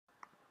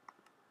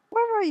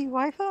are you,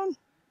 iPhone?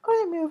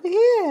 I'm over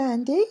here,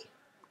 Andy.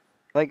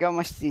 Have I got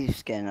my Steve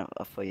skin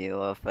for you,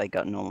 or have I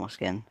got normal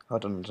skin? I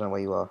don't know where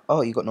you are.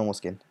 Oh, you got normal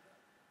skin.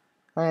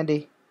 Hi,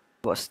 Andy.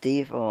 What,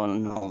 Steve or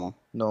normal?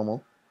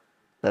 Normal.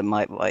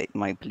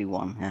 My blue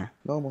one, yeah.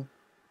 Normal.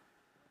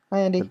 Hi,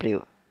 Andy. The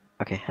blue.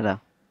 Okay, hello.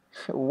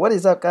 What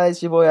is up,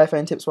 guys? Your boy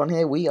iPhone Tips One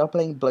here. We are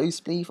playing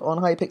Spleef on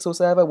Hypixel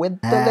server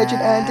with the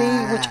legend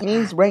Andy, which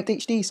means ranked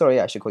HD. Sorry,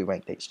 I should call you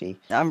ranked HD.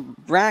 I'm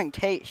ranked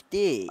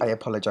HD. I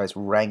apologize,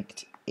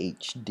 ranked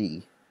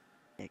HD.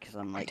 Yeah, because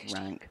I'm like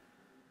rank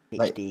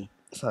Like, HD.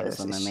 Sorry, Because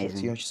I'm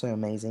amazing. you're so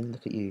amazing.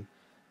 Look at you.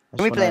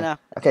 Can we play now?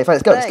 Okay,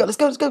 fine. Let's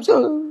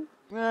go.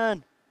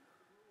 Run.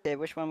 Okay,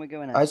 which one are we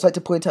going at? I'd just like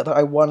to point out that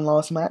I won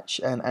last match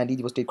and Andy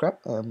did crap.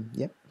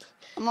 Yeah.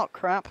 I'm not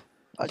crap.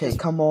 Okay,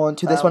 come on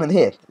to this one in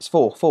here. It's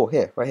four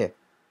here, right here.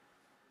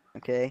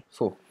 Okay.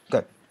 4.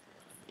 Go.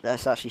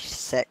 That's actually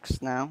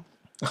 6 now.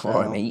 So...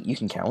 Alright, mate, you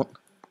can count.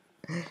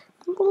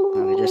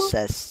 No, it just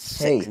says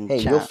 6 in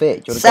chat. You're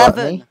fit. Do you want to 7!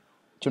 go at me? Do you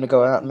want to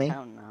go at me?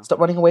 Now. Stop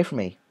running away from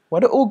me.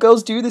 Why do all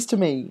girls do this to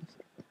me?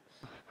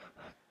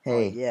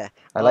 Hey, oh, yeah.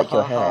 I like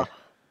your hair.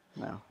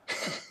 No.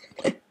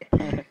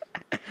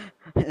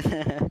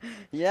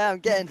 Yeah, I'm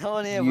getting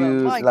horny over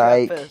You a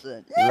Minecraft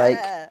person. Yeah! like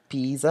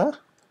pizza?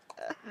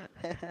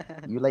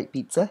 You like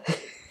pizza?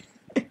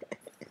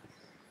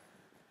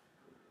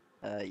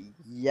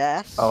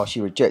 Yes. Oh,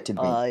 she rejected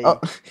me. I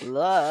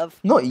love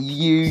not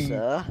you.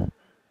 Pizza.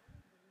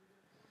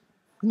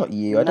 Not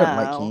you. I don't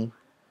like you.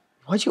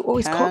 Why do you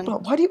always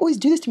Why do you always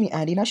do this to me,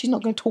 Andy? Now she's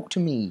not going to talk to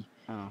me.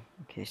 Oh,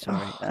 okay,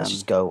 sorry. Let's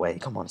just go away.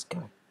 Come on, let's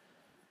go.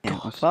 Yeah,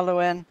 I'm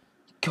following.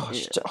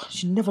 Gosh,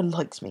 she never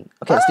likes me.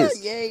 Okay, let's do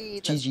this.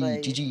 Yay,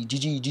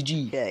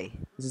 GG. Okay.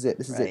 This is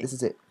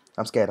it.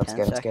 I'm scared. I'm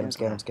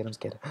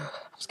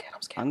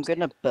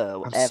gonna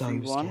bow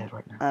everyone, so scared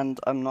right now. and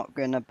I'm not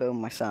gonna bow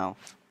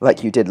myself.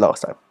 Like you did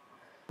last time.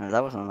 No,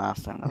 that wasn't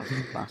last time. That was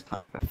last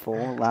time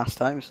before last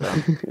time. So.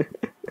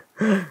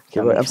 Okay,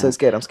 right, I'm so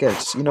scared.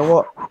 Just, you know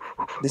what?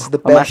 This is the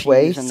best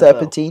way.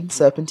 Serpentine.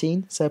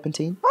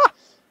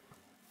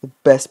 The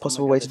best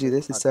possible way to do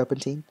this is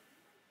serpentine.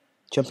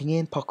 Jumping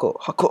in, parkour.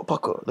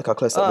 Look how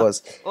close that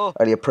was.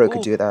 Only a pro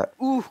could do that.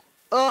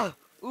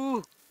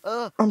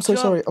 I'm so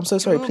sorry.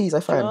 Please,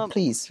 iPhone.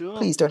 Please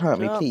don't hurt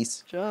me.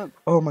 Please.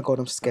 Oh my god,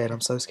 I'm scared. I'm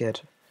so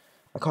scared.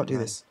 I can't do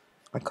this.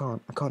 I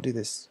can't do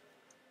this.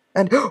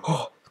 And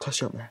close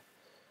jump there.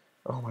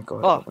 Oh my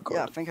god.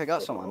 Yeah, I think I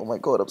got someone. Oh my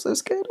god, I'm so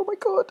scared. Oh my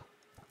god.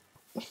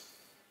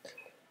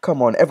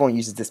 Come on, everyone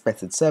uses this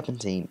method.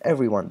 Serpentine.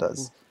 Everyone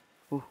does.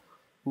 Oh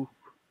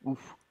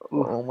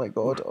my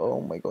god.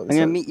 I'm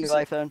gonna meet you,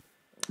 iPhone.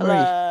 Hello.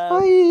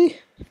 Hi.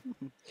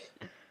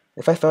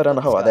 If I fell down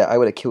the hole out there, I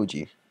would have killed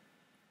you.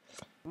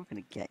 I'm not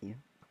gonna get you.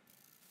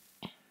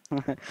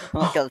 I'm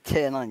not gonna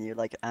turn on you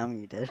like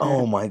Amy did.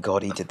 Oh my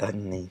god, he did that,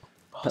 didn't he?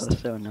 That was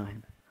so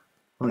annoying.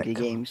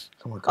 MineGames.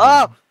 Come on.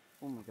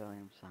 Oh my god, I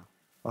am sad.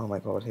 Oh my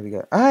god, here we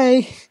go.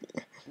 Hi.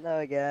 Hello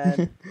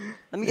again.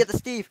 Let me get the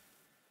Steve.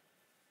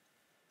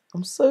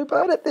 I'm so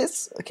bad at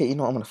this. Okay, you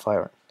know what? I'm gonna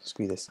fire it.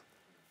 Screw this.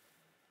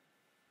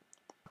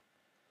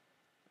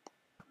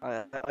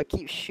 I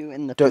keep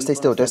shooting the. Don't stay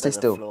still.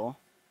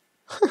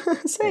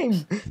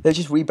 Same. They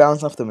just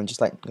rebounds off them and just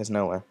like goes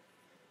nowhere.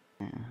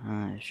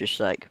 Yeah, it's just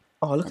like.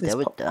 Oh, look at this.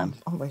 I'm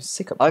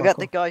sick at parkour. I got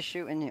the guy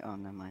shooting you. Oh,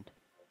 never mind.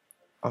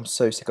 I'm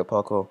so sick at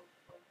parkour.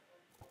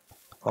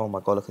 Oh my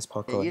god, look at this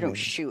parkour. Yeah, you don't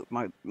shoot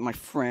my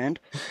friend.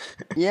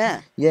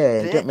 Yeah.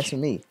 Yeah, don't mess with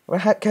me.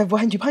 Kev,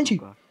 behind you.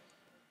 Oh,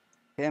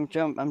 okay, I'm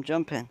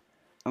jumping.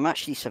 I'm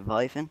actually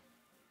surviving.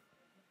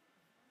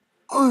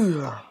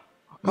 Oh,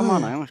 come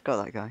on, I almost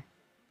got that guy.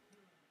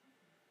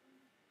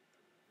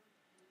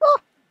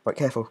 Right,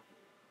 careful.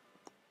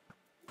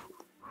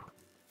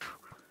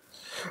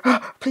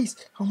 Please.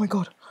 Oh my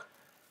god.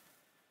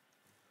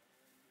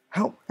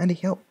 Help, Andy,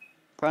 help.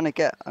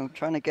 I'm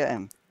trying to get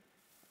him.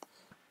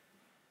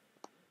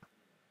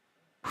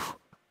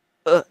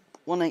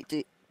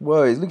 180.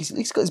 Whoa, look,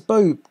 he's got his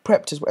bow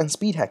prepped and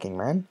speed hacking,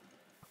 man.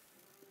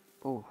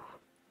 Oh.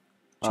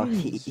 Oh,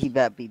 he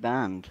better be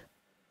banned.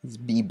 He's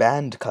be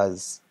banned,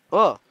 cuz.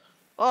 Oh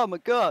my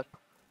god. I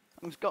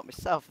almost got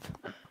myself.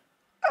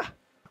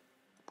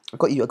 I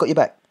got you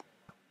back.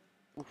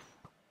 Oof.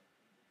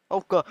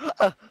 Oh god.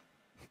 I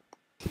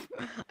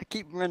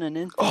keep running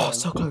into him.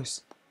 So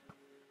close.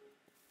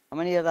 How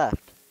many are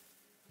left?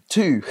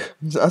 2.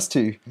 It's us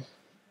 2.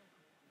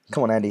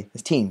 Come on, Andy.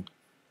 It's team.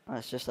 Oh,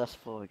 it's just us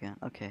 4 again.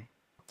 Okay.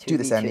 Do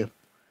this, Andy.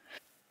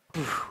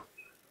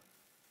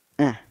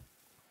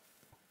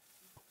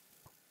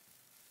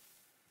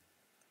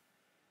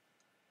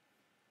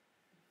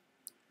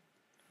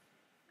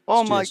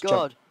 Oh my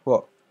god. Jump.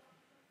 What?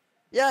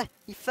 Yeah,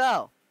 he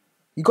fell.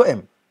 You got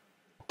him.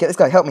 Get this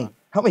guy. Help me.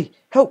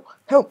 Help.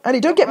 Andy,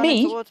 don't get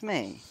me. Towards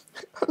me.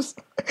 I'm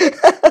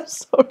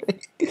sorry.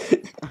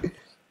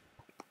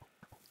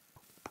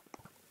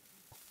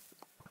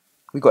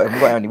 We got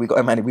him, Andy. We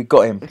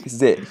got him. This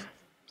is it.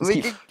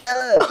 We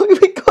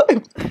got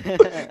him.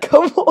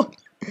 Come on.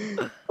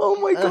 Oh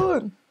my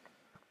god.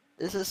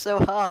 This is so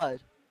hard.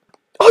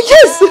 Oh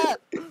yes!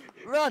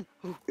 run!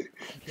 Ooh,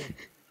 okay.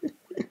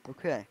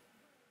 Okay.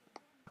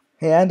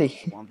 Hey Andy.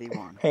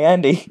 1v1. Hey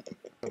Andy.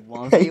 Hey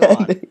 1v1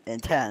 Andy. in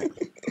 10.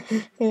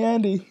 Hey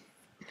Andy.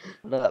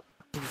 Look.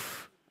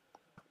 Boof.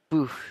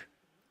 Boof.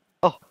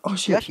 Oh, Oh you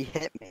shit. actually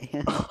hit me.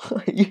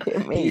 You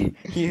hit me.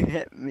 You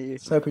hit me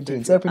Serpentine,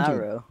 with your serpentine.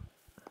 arrow.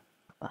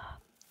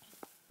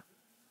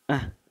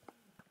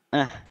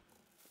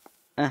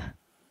 Oof.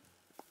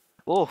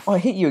 Oh, I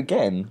hit you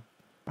again.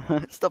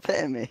 Stop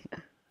hitting me.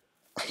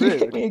 You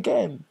hit Rude. me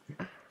again.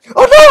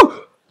 Oh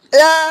no!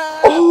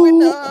 Yeah, Oh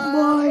winner,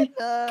 my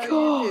winner, you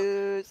god!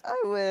 lose, I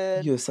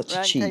win. You're such a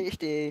Rank cheat.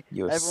 HD.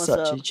 You're Everyone such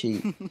a sub.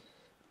 cheat.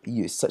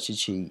 You're such a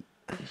cheat.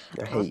 I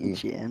I hate wasn't you.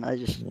 cheating, I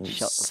just You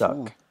shot the suck.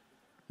 phone.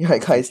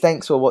 Alright guys,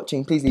 thanks for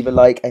watching. Please leave a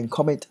like and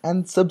comment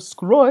and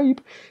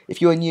subscribe.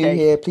 If you're new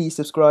here, please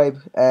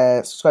subscribe.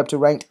 Subscribe to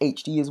Ranked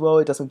HD as well.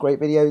 It does some great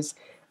videos.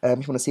 If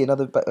you want to see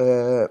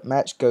another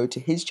match, go to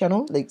his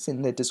channel. Links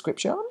in the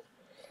description.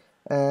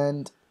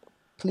 And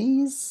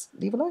please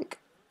leave a like.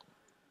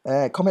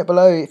 Comment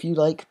below if you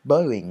like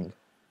bowling.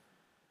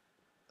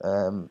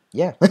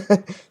 Yeah.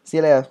 See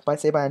you later. Bye.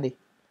 Say bye, Andy.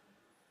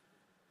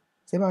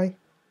 Say bye.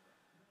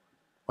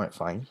 Alright,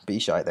 fine. Be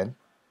shy then.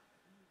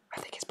 I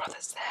think his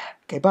brother's there.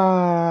 Okay,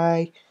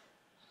 bye.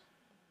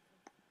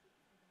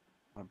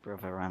 My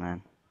brother ran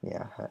in.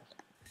 Yeah, I heard.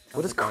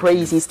 What is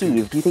crazy,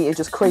 Steve? Do you think you're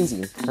just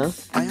crazy? Huh?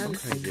 I am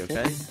crazy,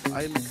 okay?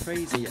 I am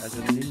crazy as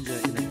a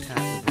ninja in a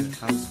cat with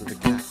a house with a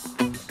cat.